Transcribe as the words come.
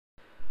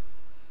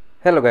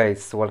Hello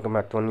guys, welcome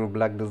back to a new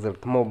Black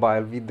Desert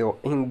mobile video.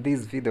 In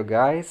this video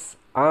guys,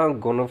 I'm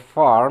gonna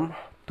farm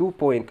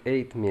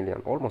 2.8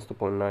 million, almost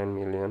 2.9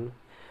 million,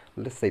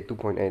 let's say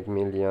 2.8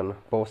 million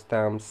post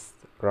stamps,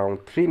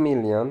 around 3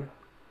 million,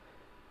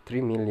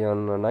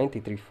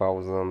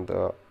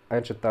 3,093,000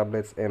 ancient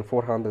tablets and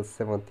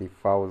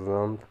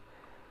 470,000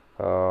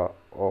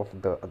 of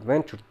the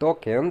adventure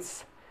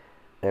tokens,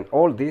 and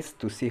all this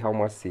to see how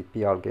much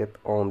CP I'll get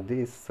on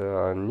this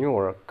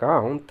newer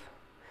account.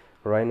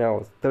 Right now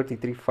it's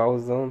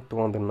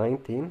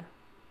 33,219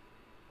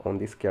 on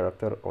this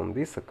character on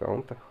this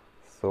account,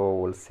 so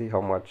we'll see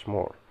how much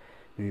more.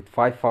 Is it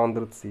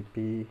 500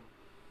 CP?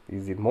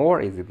 Is it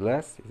more? Is it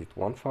less? Is it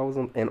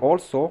 1,000? And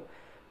also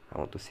I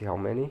want to see how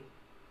many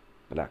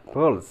black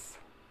pearls,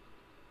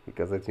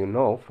 because as you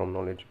know from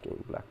knowledge you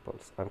gain black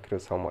pearls. I'm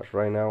curious how much.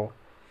 Right now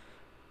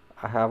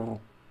I have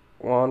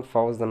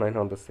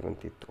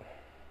 1,972,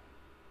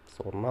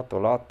 so not a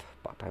lot,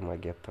 but I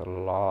might get a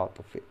lot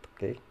of it.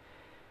 Okay.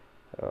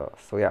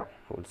 So yeah,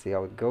 we'll see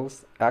how it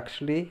goes.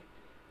 Actually,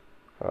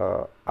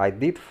 I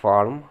did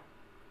farm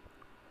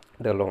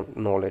the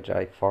knowledge.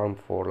 I farmed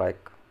for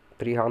like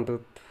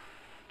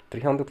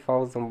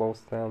 300,000 bow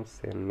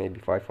stamps and maybe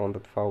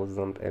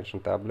 500,000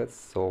 ancient tablets.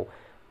 So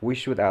we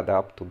should add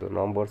up to the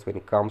numbers when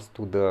it comes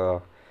to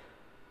the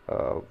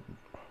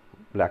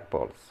black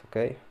pearls.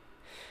 Okay.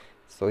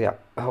 So yeah.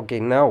 Okay.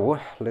 Now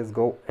let's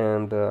go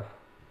and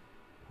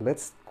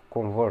let's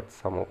convert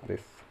some of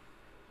this.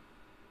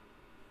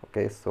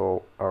 Okay,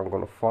 so I'm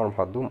gonna farm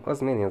Hadum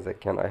as many as I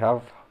can. I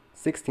have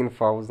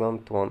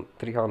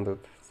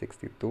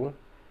 16,362,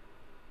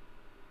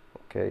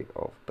 okay,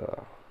 of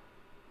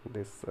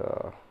this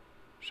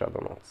shadow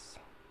notes.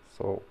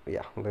 So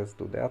yeah, let's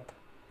do that.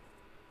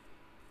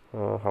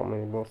 How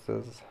many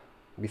bosses?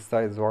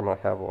 Besides one I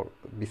have all,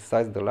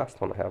 besides the last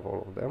one I have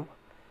all of them.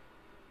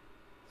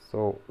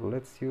 So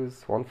let's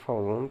use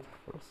 1,000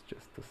 first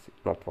just to see,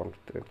 not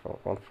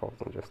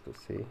 1,000 just to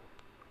see.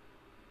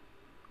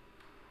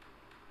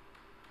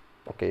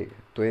 Okay,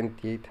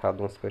 28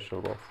 had on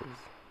special bosses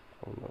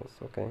on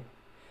those. Okay,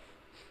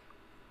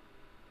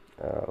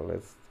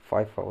 let's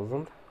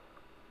 5,000,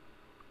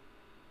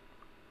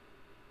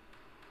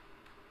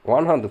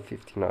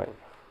 159,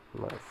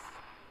 nice.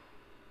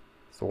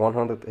 So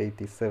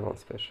 187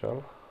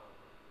 special,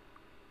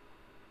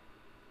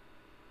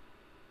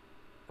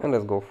 and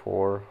let's go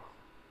for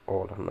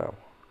all now.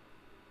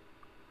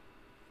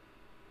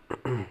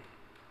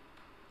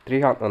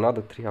 300,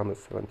 another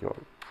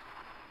 371.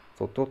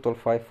 So total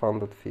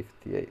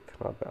 558,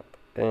 not bad.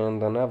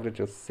 And an average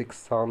of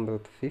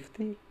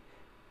 650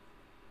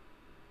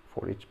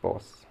 for each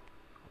boss.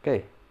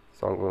 Okay,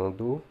 so I'm gonna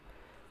do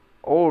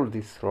all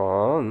these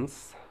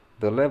runs.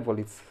 The level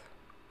is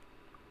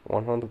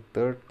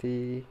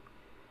 130,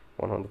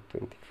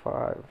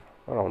 125,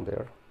 around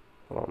there,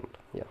 around,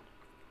 yeah.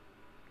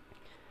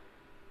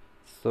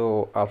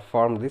 So I'll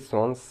farm these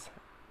ones,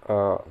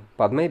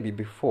 but maybe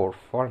before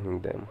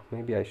farming them,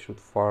 maybe I should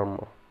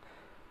farm.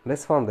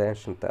 Let's farm the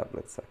ancient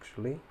tablets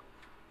actually.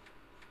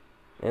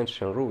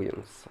 Ancient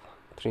ruins,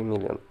 3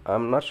 million.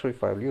 I'm not sure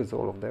if I'll use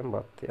all of them,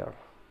 but yeah.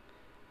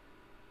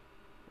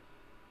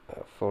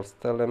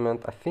 First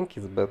element, I think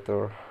is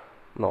better.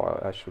 No,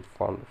 I should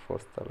farm the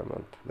first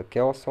element. The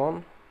chaos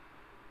one.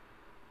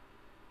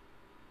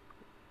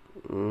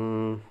 I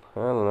don't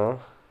know.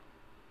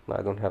 No,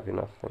 I don't have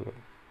enough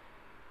anyway.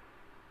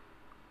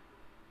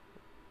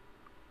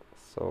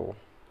 So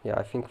yeah,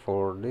 I think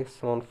for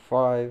this one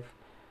 5.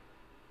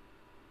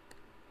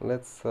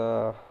 Let's do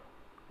a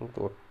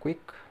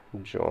quick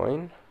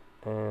join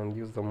and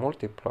use the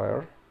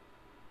multiplier.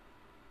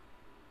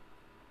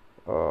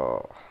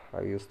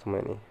 I used too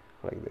many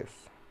like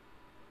this,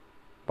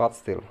 but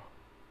still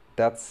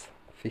that's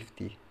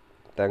 50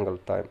 tangle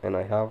time, and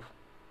I have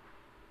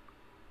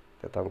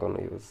that I'm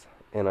gonna use,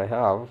 and I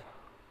have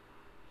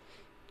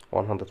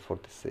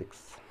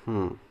 146.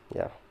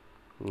 Yeah,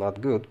 not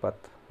good, but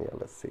yeah,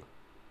 let's see.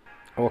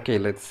 Okay,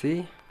 let's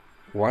see.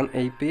 1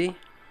 AP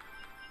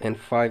and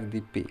 5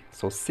 DP,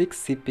 so 6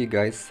 CP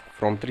guys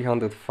from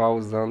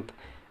 300,000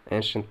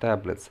 ancient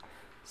tablets.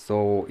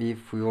 So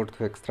if we were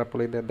to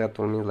extrapolate that, that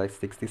will mean like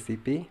 60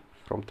 CP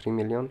from 3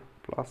 million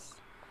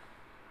plus.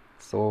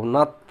 So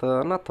not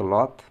a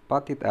lot,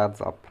 but it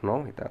adds up.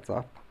 No, it adds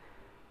up.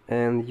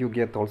 And you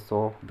get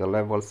also the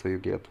level, so you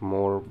get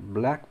more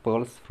black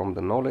pearls from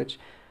the knowledge.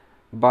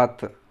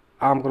 But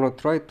I'm gonna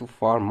try to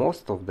farm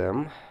most of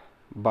them,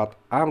 but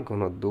I'm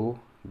gonna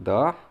do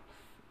the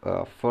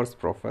first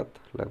prophet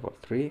level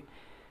 3,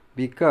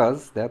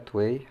 because that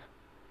way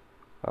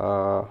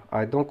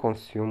I don't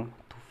consume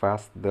too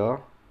fast the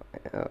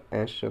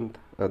ancient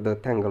the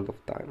tangled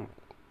times,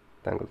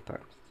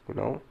 you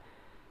know.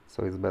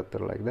 So it's better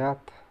like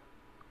that.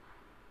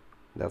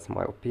 That's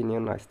my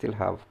opinion. I still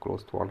have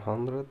close to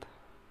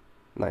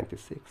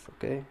 196.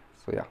 Okay,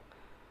 so yeah,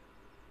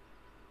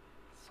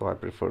 so I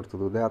prefer to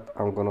do that.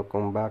 I'm gonna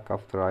come back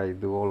after I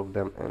do all of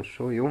them and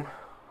show you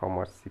how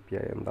much CP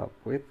I end up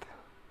with.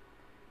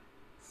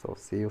 So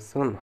see you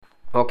soon.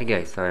 Okay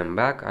guys, I am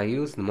back. I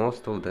used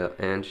most of the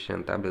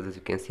ancient tablets. As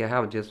you can see, I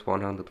have just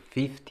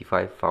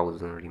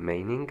 155,000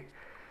 remaining.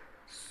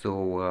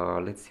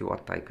 So let's see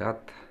what I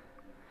got.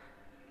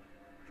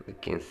 So you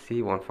can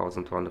see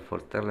 1,200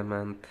 first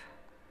element,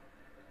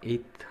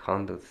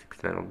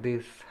 869 of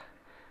this.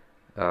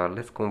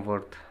 Let's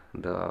convert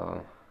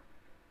the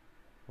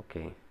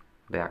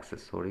the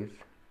accessories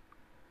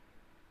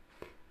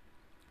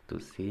to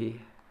see.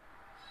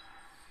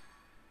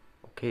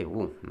 Okay,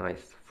 ooh,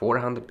 nice.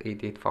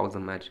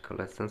 488,000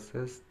 magical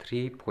essences,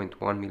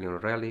 3.1 million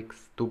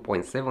relics,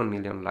 2.7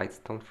 million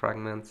lightstone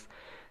fragments,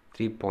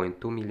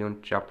 3.2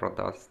 million chakra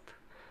dust,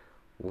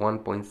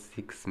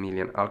 1.6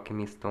 million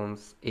alchemy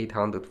stones,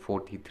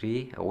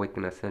 843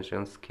 awakened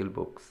ascension skill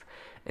books,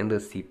 and the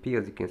CP,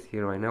 as you can see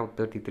right now,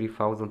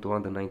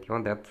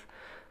 33,291. That's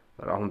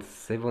around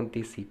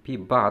 70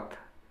 CP. But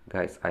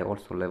guys, I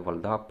also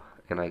leveled up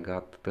and I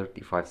got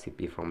 35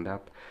 CP from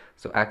that.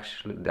 So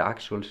actually the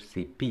actual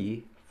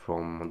CP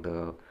from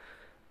the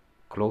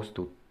close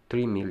to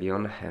 3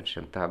 million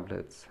ancient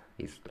tablets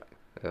is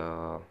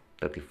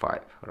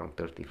 35, around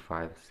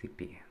 35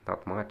 CP.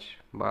 Not much,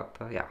 but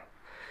yeah,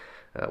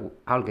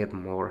 I'll get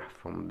more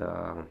from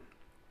the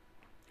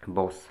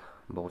boss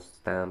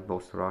stand,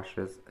 boss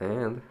rushes,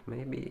 and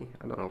maybe,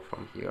 I don't know,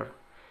 from here.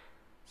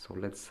 So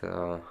let's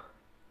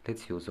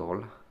use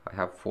all. I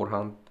have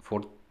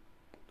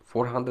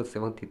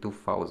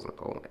 472,000.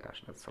 Oh my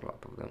gosh, that's a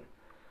lot of them.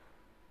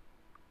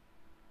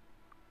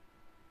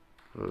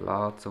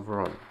 Lots of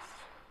runs.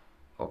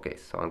 Okay,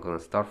 so I'm gonna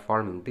start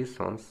farming these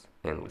ones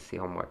and we'll see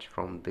how much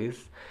from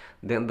this.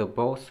 Then the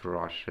boss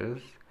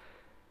rushes,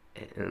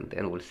 and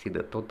then we'll see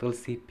the total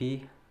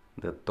CP,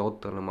 the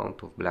total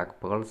amount of black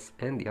pearls,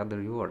 and the other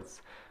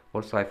rewards.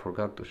 Also, I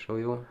forgot to show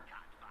you,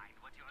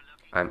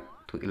 I'm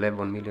to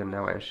 11 million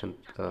now ancient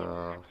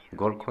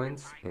gold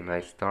coins, and when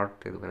I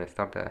started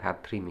I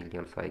had 3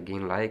 million, so I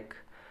gained like,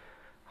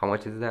 how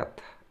much is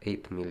that?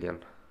 8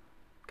 million.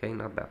 Okay,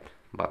 not bad,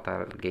 but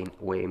I'll gain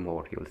way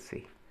more, you'll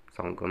see.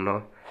 So I'm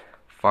gonna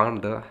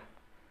farm the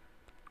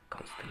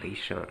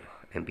constellation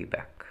and be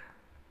back.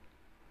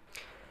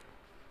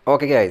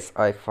 Okay guys,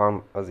 I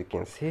farmed, as you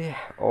can see,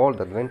 all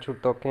the adventure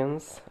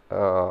tokens.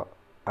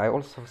 I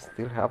also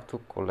still have to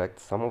collect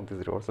some of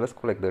these rewards. Let's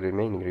collect the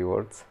remaining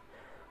rewards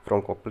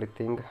from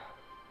completing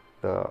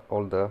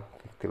all the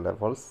 50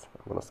 levels.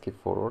 I'm gonna skip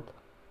forward.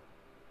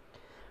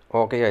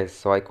 Okay guys,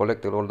 so I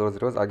collected all those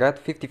rewards. I got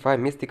 55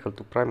 mystical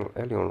to primal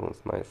alien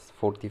runes, nice.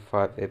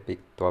 45 epic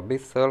to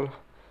abyssal,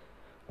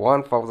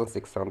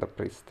 1600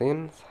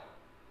 pristines,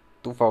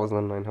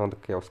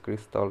 2900 chaos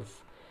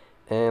crystals,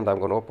 and I'm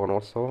gonna open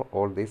also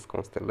all these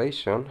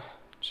constellation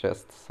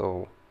chests.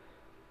 So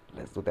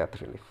let's do that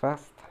really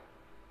fast.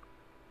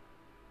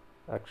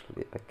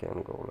 Actually, I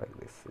can go like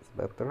this, is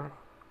better.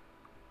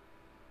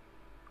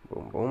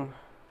 Boom boom,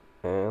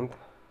 and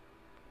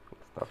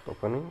start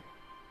opening.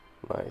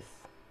 Nice.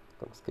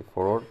 Gonna skip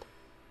forward,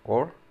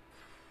 or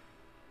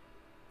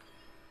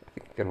I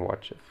think you can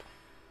watch it.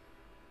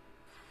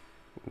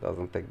 It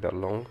doesn't take that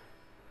long.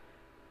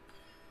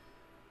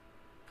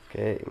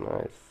 Okay,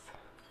 nice.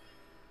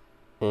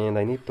 And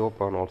I need to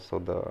open also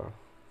the,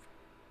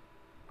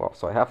 wow,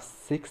 so I have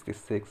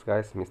 66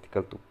 guys,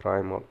 mystical to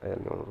primal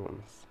alien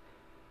runes.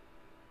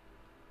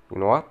 You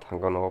know what, I'm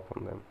gonna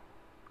open them.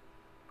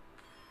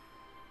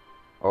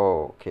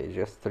 Okay,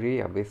 just 3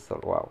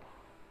 abyssal. Wow,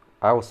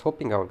 I was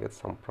hoping I would get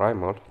some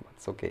primal, but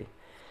it's okay.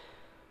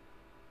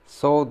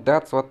 So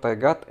that's what I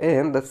got,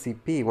 and the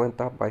CP went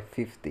up by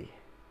 50.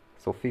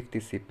 So 50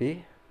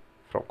 CP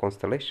from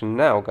constellation.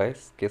 Now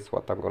guys, guess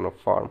what I'm gonna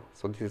farm.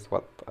 So this is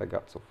what I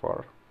got so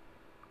far.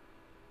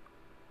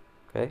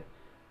 Okay,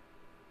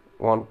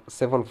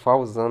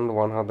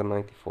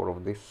 7,194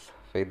 of this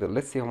fader.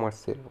 Let's see how much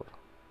silver.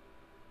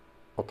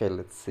 Okay,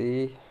 let's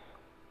see.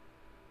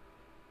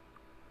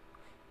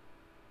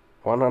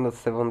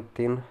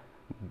 117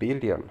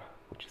 billion,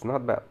 which is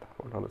not bad.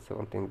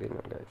 117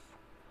 billion guys,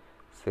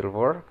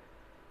 silver.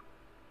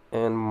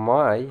 And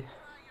my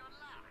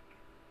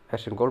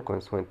ancient gold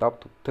coins went up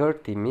to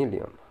 30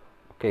 million.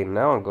 Okay,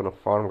 now I'm gonna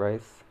farm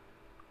guys.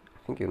 I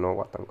think you know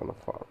what I'm gonna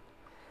farm.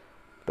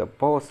 The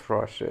boss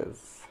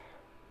rushes,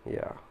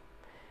 yeah.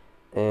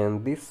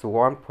 And this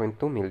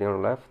 1.2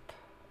 million left,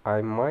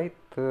 I might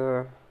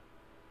do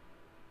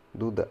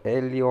the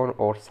alien,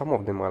 or some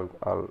of them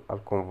I'll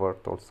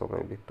convert also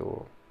maybe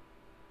to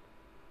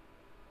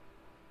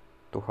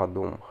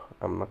Hadum.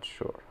 I'm not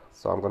sure.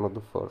 So I'm gonna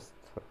do first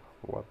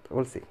what,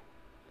 we'll see.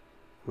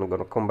 I'm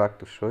gonna come back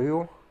to show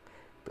you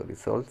the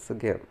results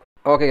again.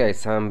 Okay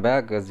guys, I'm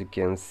back. As you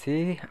can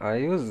see, I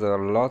use a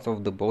lot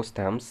of the bow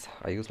stamps.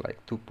 I use like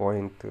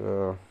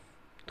 2.2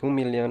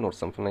 million or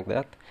something like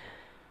that,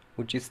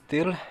 which is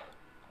still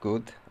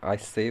good. I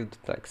saved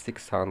like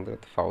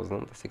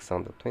 600,000,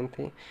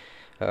 620.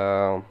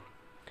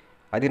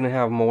 I didn't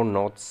have more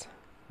notes.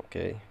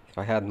 Okay, if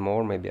I had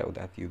more, maybe I would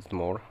have used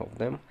more of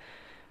them.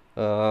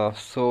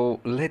 So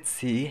let's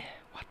see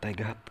what I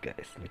got,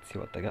 guys. Let's see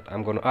what I got.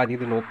 I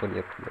didn't open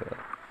yet the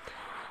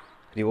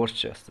reward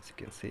chest, as you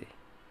can see.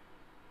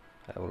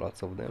 I have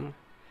lots of them.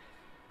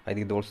 I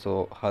did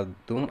also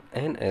Hadum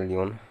and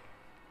Elion.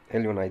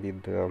 Elion I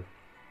did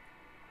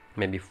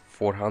maybe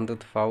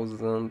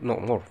 400,000, no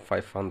more,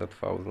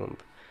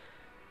 500,000,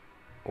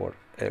 or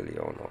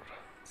Elion or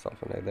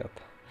something like that.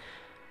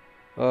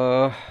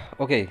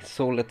 Okay,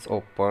 so let's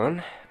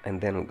open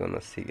and then we're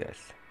gonna see,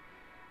 guys.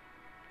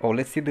 Oh,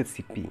 let's see the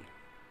CP.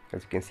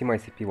 As you can see, my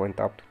CP went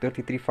up to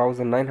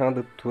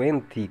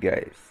 33,920,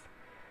 guys.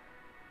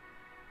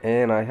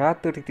 And I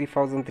had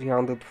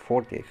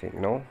 33,340, I think,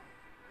 no?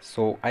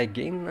 So I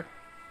gained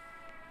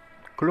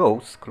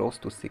close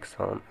to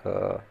 600,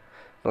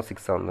 not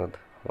 600,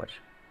 how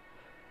much?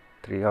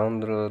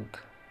 300,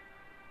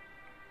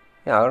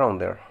 yeah, around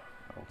there,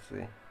 I would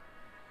say.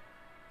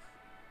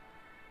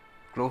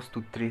 Close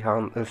to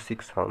 300,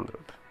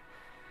 600.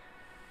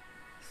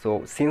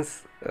 So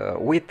since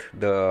with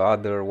the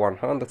other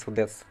 100, so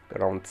that's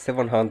around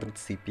 700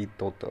 CP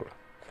total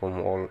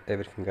from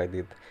everything I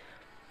did,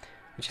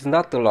 which is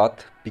not a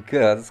lot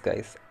because,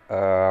 guys,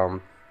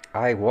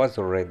 I was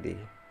already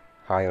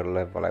higher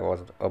level. I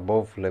was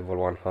above level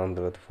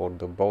 100 for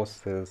the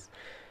bosses,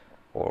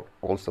 or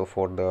also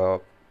for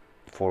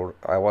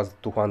I was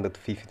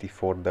 250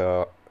 for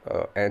the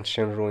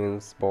ancient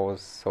ruins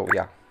boss. So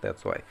yeah,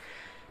 that's why.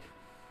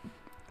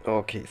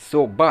 Okay,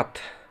 so but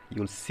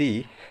you'll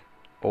see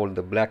all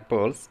the black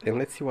pearls, and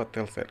let's see what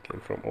else that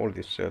came from all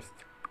this chest.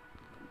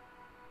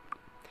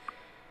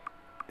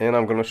 And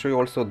I'm gonna show you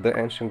also the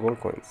ancient gold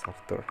coins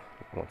after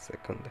 1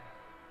 second.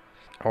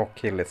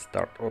 Okay, let's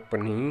start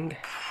opening.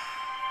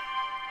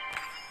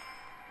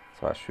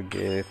 So I should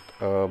get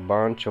a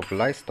bunch of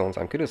light stones.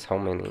 I'm curious how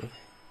many.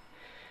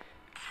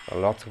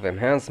 Lots of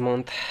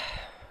enhancement.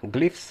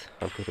 Glyphs.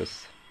 I'm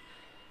curious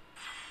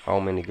how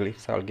many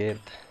glyphs I'll get.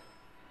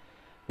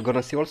 I'm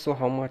gonna see also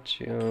how much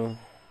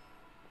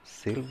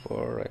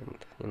silver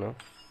and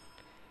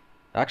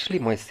actually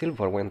my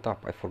silver went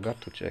up. I forgot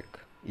to check.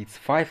 It's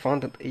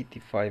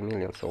 585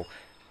 million, so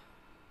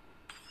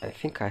I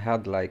think I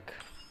had like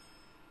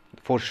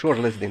for sure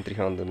less than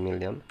 300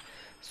 million.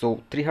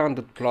 So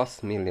 300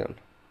 plus million.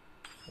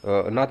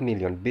 Not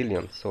million,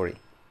 billion, sorry.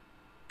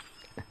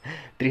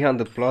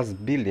 300 plus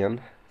billion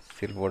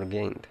silver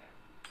gained,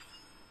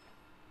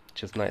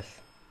 which is nice.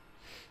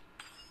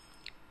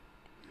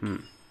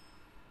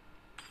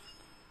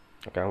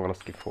 Okay, I'm gonna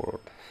skip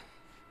forward.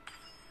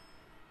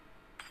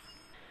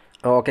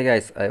 Okay,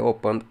 guys, I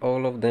opened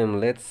all of them.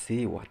 Let's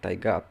see what I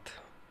got.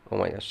 Oh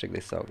my gosh, check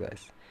this out,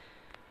 guys.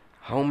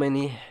 How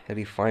many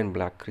refined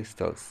black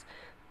crystals?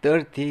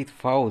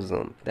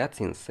 38,000. That's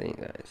insane,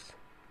 guys.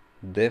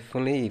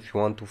 Definitely, if you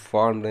want to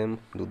farm them,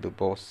 do the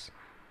boss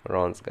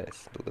runs,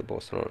 guys. Do the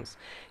boss runs.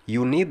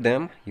 You need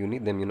them. You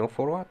know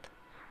for what?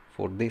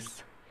 For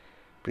this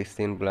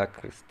pristine black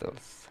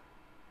crystals.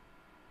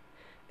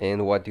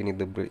 And what you need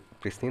the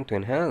pristine to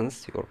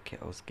enhance your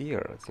chaos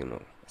gear, as you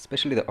know,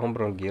 especially the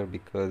umbral gear,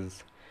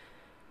 because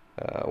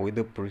with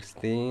the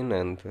pristine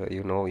and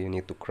you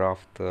need to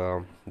craft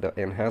the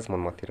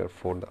enhancement material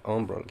for the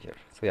umbral gear.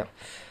 So yeah,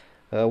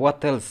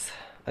 what else?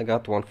 I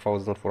got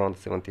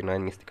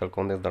 1479 mystical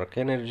condensed dark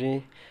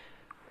energy,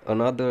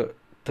 another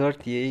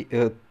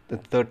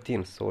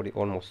 13, sorry,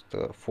 almost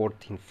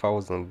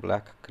 14,000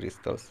 black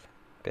crystals.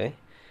 Okay.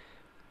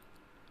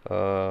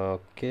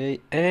 Okay,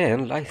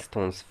 and light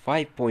stones,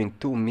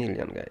 5.2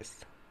 million,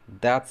 guys.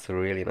 That's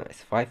really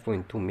nice.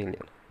 5.2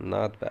 million,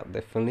 not bad.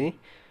 Definitely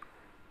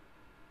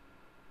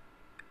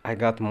I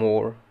got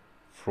more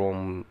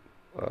from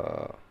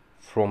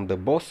the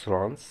boss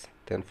runs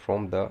than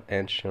from the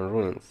ancient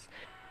ruins.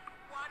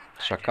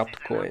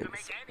 Shakapt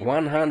coins,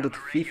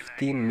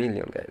 115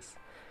 million, guys.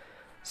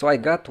 So I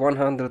got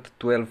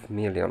 112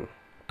 million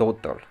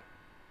total.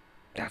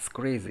 That's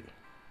crazy.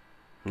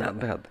 Not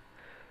bad.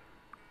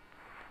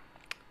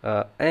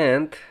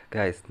 And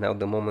guys, now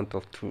the moment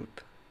of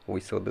truth.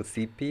 We saw the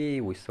CP,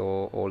 we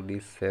saw all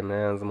this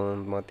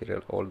enhancement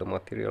material, all the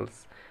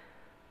materials.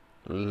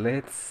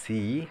 Let's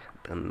see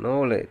the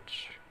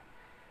knowledge.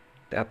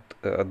 The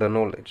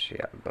knowledge,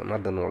 yeah,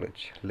 not the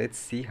knowledge. Let's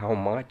see how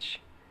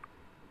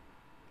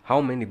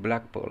many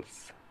black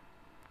pearls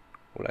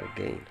will I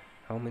gain.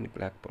 How many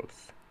black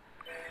pearls?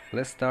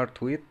 Let's start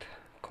with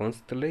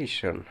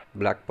constellation.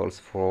 Black pearls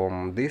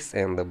from this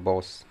and the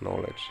boss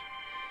knowledge.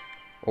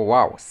 Oh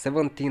wow,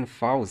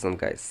 17,000,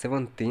 guys.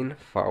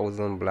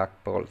 17,000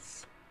 black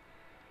pearls.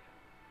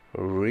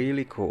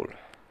 Really cool.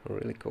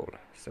 Really cool.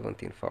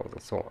 17,000.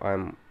 So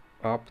I'm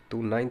up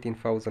to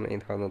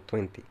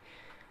 19,820.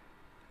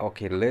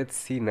 Okay, let's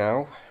see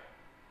now.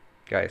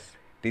 Guys,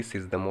 this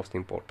is the most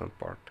important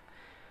part.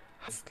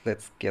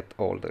 Let's get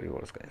all the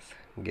rewards, guys.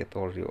 Get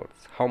all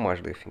rewards. How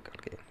much do you think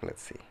I'll gain?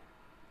 Let's see.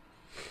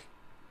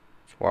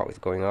 Wow, it's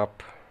going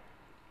up.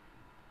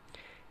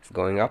 It's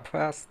going up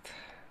fast.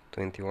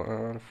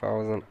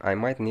 21,000. I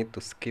might need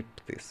to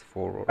skip this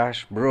forward.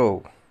 Gosh,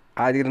 bro,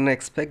 I didn't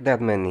expect that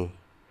many.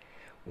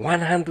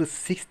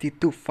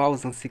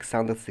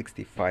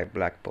 162,665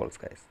 black pearls,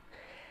 guys.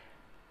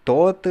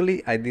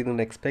 Totally, I didn't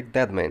expect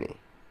that many.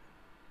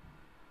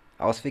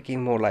 I was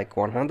thinking more like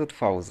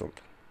 100,000.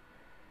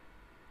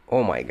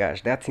 Oh my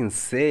gosh, that's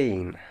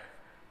insane.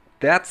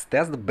 that's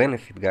the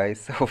benefit,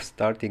 guys, of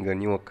starting a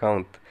new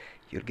account.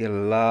 You get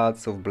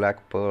lots of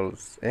black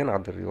pearls and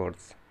other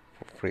rewards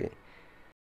for free.